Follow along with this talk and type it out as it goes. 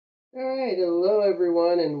All right, hello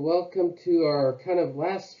everyone, and welcome to our kind of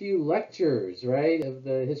last few lectures, right, of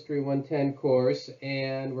the History 110 course.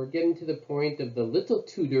 And we're getting to the point of the little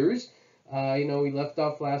Tudors. We left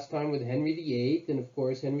off last time with Henry VIII, and of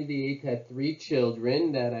course, Henry VIII had three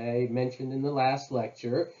children that I mentioned in the last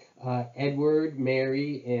lecture, Edward,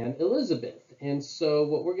 Mary, and Elizabeth. And so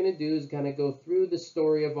what we're going to do is kind of go through the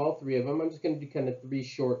story of all three of them. I'm just going to do kind of three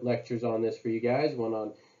short lectures on this for you guys, one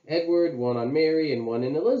on Edward, one on Mary, and one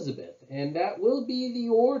in Elizabeth. And that will be the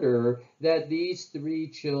order that these three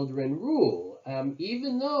children rule.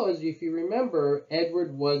 Even though, as if you remember,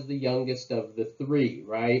 Edward was the youngest of the three,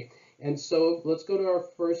 right? And so let's go to our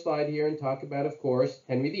first slide here and talk about, of course,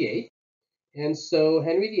 Henry VIII. And so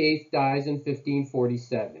Henry VIII dies in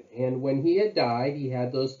 1547. And when he had died, he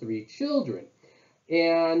had those three children.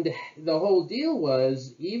 And the whole deal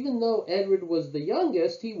was, even though Edward was the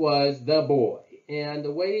youngest, he was the boy. And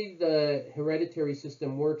the way the hereditary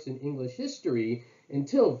system works in English history,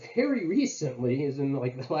 until very recently, as in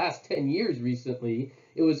like the last 10 years recently,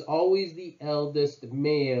 it was always the eldest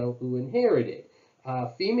male who inherited.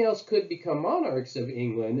 Females could become monarchs of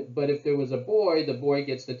England, but if there was a boy, the boy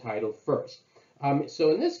gets the title first.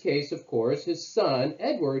 So in this case, of course, his son,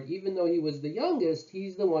 Edward, even though he was the youngest,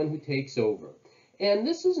 he's the one who takes over. And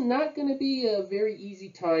this is not going to be a very easy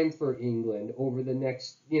time for England over the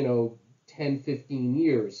next, 10, 15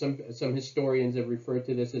 years. Some historians have referred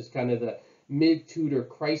to this as kind of the mid-Tudor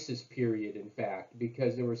crisis period, in fact,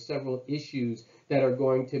 because there were several issues that are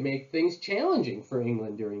going to make things challenging for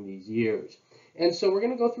England during these years. And so we're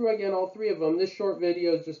going to go through again all three of them. This short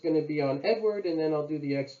video is just going to be on Edward, and then I'll do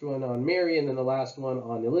the extra one on Mary, and then the last one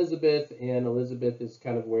on Elizabeth. And Elizabeth is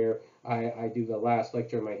kind of where I do the last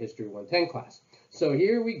lecture in my History 110 class. So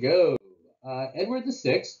here we go. Edward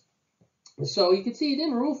VI. So you can see he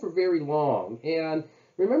didn't rule for very long. And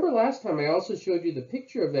remember last time I also showed you the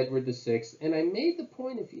picture of Edward VI, and I made the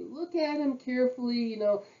point, if you look at him carefully,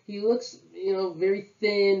 he looks, very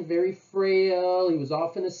thin, very frail. He was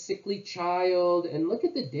often a sickly child. And look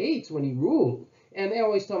at the dates when he ruled. And they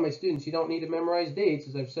always tell my students, you don't need to memorize dates,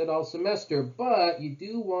 as I've said all semester, but you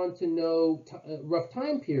do want to know rough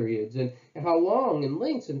time periods and how long and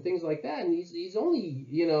lengths and things like that. And he's only,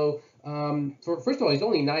 first of all, he's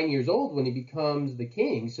only 9 years old when he becomes the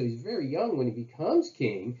king, so he's very young when he becomes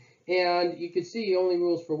king. And you can see he only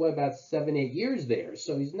rules for, what, about 7, 8 years there,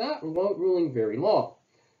 so he's not ruling very long.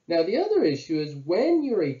 Now, the other issue is when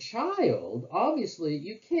you're a child, obviously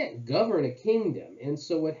you can't govern a kingdom. And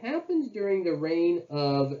so what happens during the reign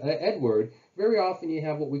of Edward, very often you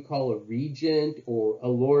have what we call a regent or a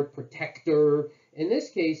lord protector. In this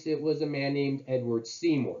case, it was a man named Edward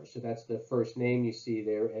Seymour. So that's the first name you see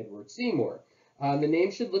there, Edward Seymour. The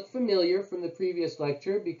name should look familiar from the previous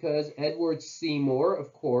lecture because Edward Seymour,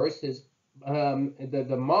 of course,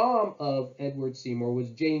 the mom of Edward Seymour was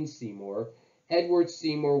Jane Seymour. Edward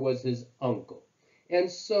Seymour was his uncle. And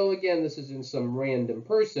so again, this isn't some random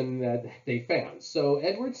person that they found. So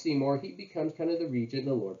Edward Seymour, he becomes kind of the regent,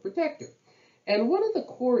 the Lord Protector. And one of the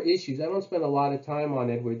core issues, I don't spend a lot of time on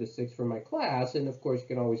Edward VI for my class, and of course you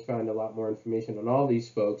can always find a lot more information on all these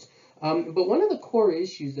folks. But one of the core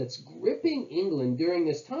issues that's gripping England during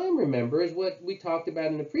this time, remember, is what we talked about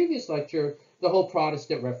in the previous lecture, the whole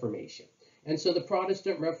Protestant Reformation. And so the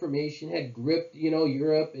Protestant Reformation had gripped,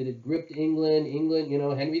 Europe. It had gripped England. England,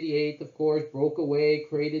 Henry VIII, of course, broke away,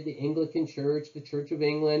 created the Anglican Church, the Church of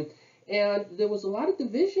England. And there was a lot of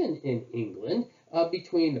division in England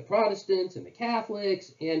between the Protestants and the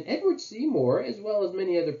Catholics. And Edward Seymour, as well as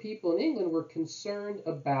many other people in England, were concerned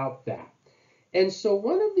about that. And so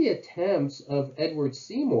one of the attempts of Edward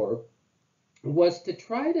Seymour was to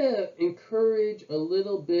try to encourage a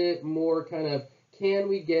little bit more kind of, can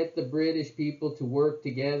we get the British people to work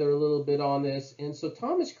together a little bit on this? And so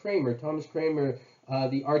Thomas Cranmer,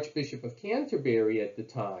 the Archbishop of Canterbury at the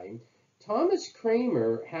time, Thomas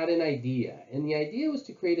Cranmer had an idea, and the idea was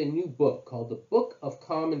to create a new book called the Book of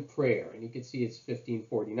Common Prayer, and you can see it's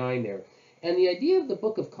 1549 there. And the idea of the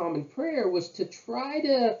Book of Common Prayer was to try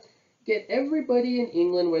to get everybody in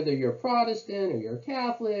England, whether you're Protestant or you're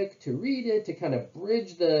Catholic, to read it, to kind of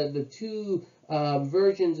bridge the two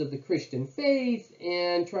versions of the Christian faith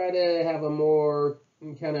and try to have a more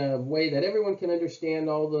kind of way that everyone can understand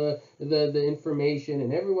all the information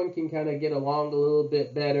and everyone can kind of get along a little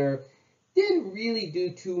bit better. Didn't really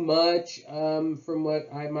do too much from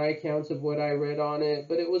my accounts of what I read on it,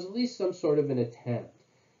 but it was at least some sort of an attempt.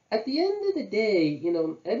 At the end of the day,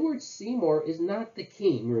 Edward Seymour is not the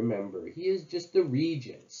king, remember. He is just the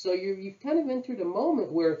regent. So you've kind of entered a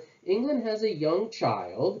moment where England has a young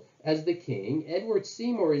child. as the king. Edward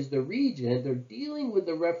Seymour is the regent. They're dealing with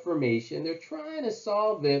the Reformation. They're trying to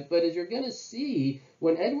solve it, but as you're going to see,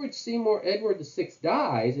 when Edward VI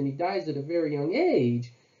dies, and he dies at a very young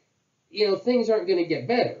age, things aren't going to get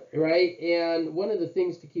better, right? And one of the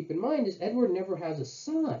things to keep in mind is Edward never has a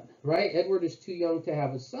son, right? Edward is too young to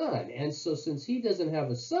have a son. And so since he doesn't have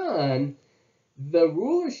a son, the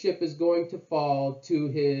rulership is going to fall to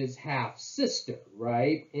his half sister,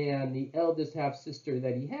 right? And the eldest half sister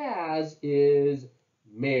that he has is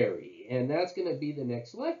Mary. And that's going to be the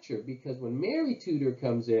next lecture, because when Mary Tudor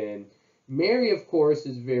comes in, Mary, of course,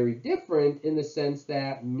 is very different in the sense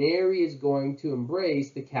that Mary is going to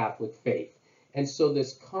embrace the Catholic faith. And so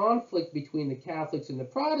this conflict between the Catholics and the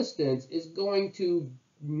Protestants is going to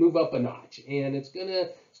move up a notch, and it's going to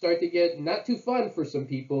start to get not too fun for some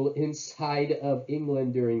people inside of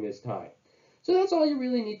England during this time. So that's all you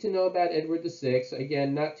really need to know about Edward VI.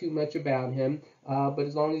 Again, not too much about him, but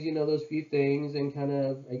as long as you know those few things, and kind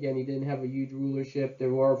of, again, he didn't have a huge rulership.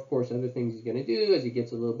 There are, of course, other things he's going to do as he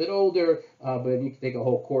gets a little bit older, but you can take a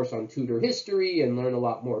whole course on Tudor history and learn a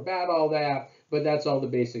lot more about all that. But that's all the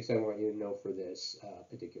basics I want you to know for this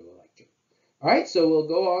particular lecture. All right, so we'll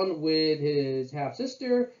go on with his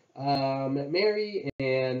half-sister, Mary,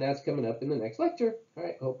 and that's coming up in the next lecture. All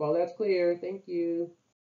right, hope all that's clear. Thank you.